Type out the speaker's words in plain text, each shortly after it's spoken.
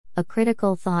A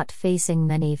critical thought facing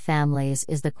many families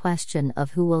is the question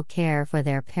of who will care for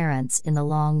their parents in the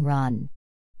long run.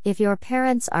 If your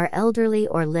parents are elderly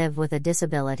or live with a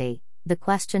disability, the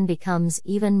question becomes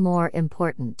even more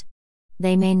important.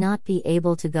 They may not be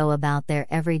able to go about their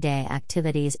everyday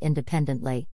activities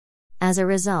independently. As a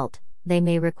result, they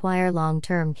may require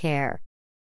long-term care.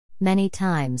 Many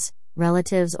times,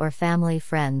 relatives or family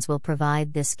friends will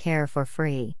provide this care for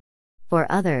free. For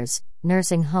others,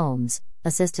 nursing homes,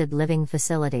 assisted living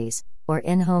facilities, or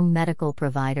in-home medical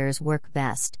providers work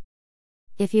best.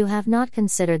 If you have not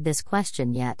considered this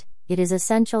question yet, it is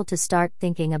essential to start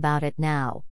thinking about it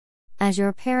now. As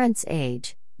your parents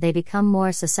age, they become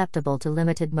more susceptible to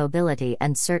limited mobility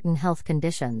and certain health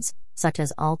conditions, such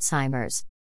as Alzheimer's.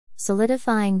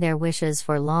 Solidifying their wishes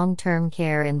for long-term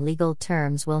care in legal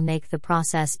terms will make the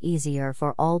process easier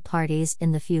for all parties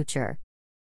in the future.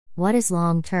 What is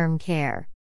long-term care?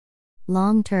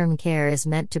 Long-term care is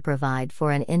meant to provide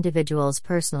for an individual's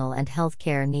personal and health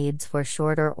care needs for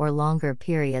shorter or longer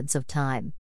periods of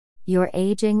time. Your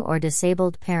aging or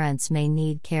disabled parents may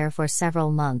need care for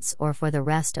several months or for the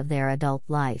rest of their adult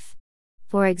life.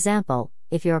 For example,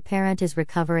 if your parent is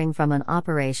recovering from an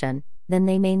operation, then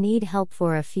they may need help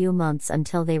for a few months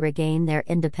until they regain their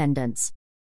independence.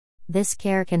 This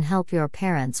care can help your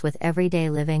parents with everyday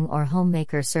living or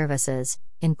homemaker services,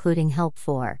 including help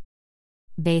for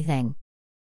bathing,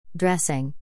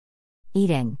 dressing,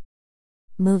 eating,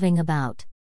 moving about,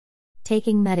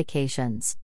 taking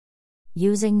medications,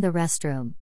 using the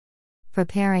restroom,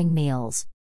 preparing meals,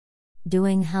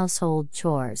 doing household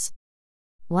chores.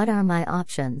 What are my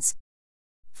options?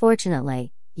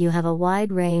 Fortunately, you have a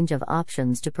wide range of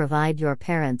options to provide your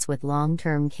parents with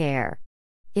long-term care.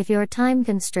 If your time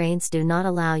constraints do not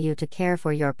allow you to care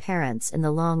for your parents in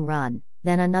the long run,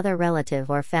 then another relative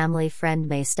or family friend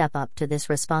may step up to this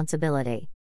responsibility.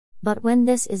 But when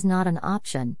this is not an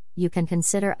option, you can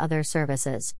consider other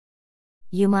services.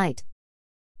 You might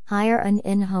hire an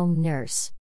in-home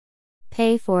nurse.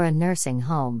 Pay for a nursing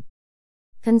home.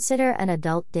 Consider an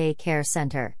adult day care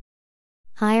center.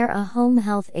 Hire a home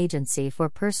health agency for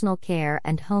personal care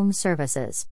and home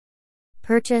services.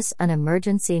 Purchase an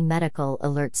emergency medical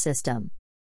alert system.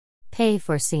 Pay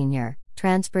for senior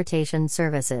transportation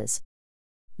services.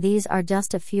 These are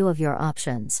just a few of your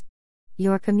options.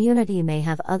 Your community may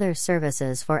have other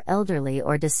services for elderly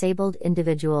or disabled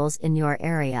individuals in your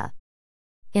area.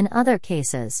 In other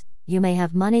cases, you may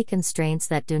have money constraints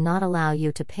that do not allow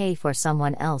you to pay for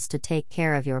someone else to take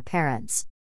care of your parents.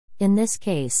 In this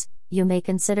case, you may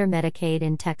consider Medicaid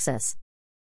in Texas.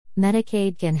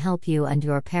 Medicaid can help you and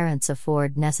your parents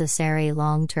afford necessary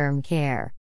long-term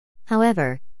care.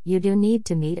 However, you do need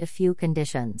to meet a few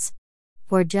conditions.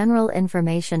 For general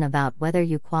information about whether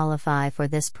you qualify for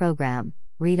this program,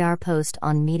 read our post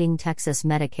on meeting Texas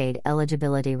Medicaid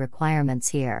eligibility requirements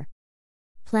here.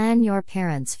 Plan your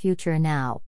parents' future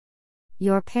now.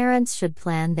 Your parents should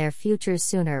plan their future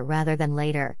sooner rather than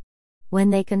later. When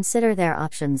they consider their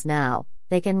options now,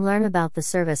 they can learn about the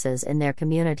services in their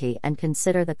community and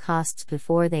consider the costs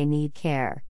before they need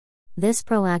care. This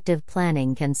proactive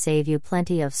planning can save you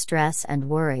plenty of stress and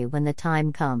worry when the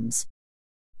time comes.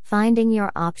 Finding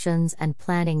your options and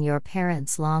planning your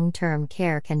parents' long-term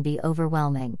care can be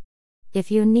overwhelming.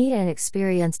 If you need an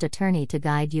experienced attorney to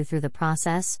guide you through the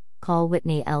process, call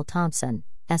Whitney L. Thompson,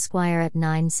 Esquire at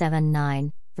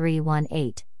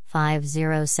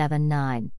 979-318-5079.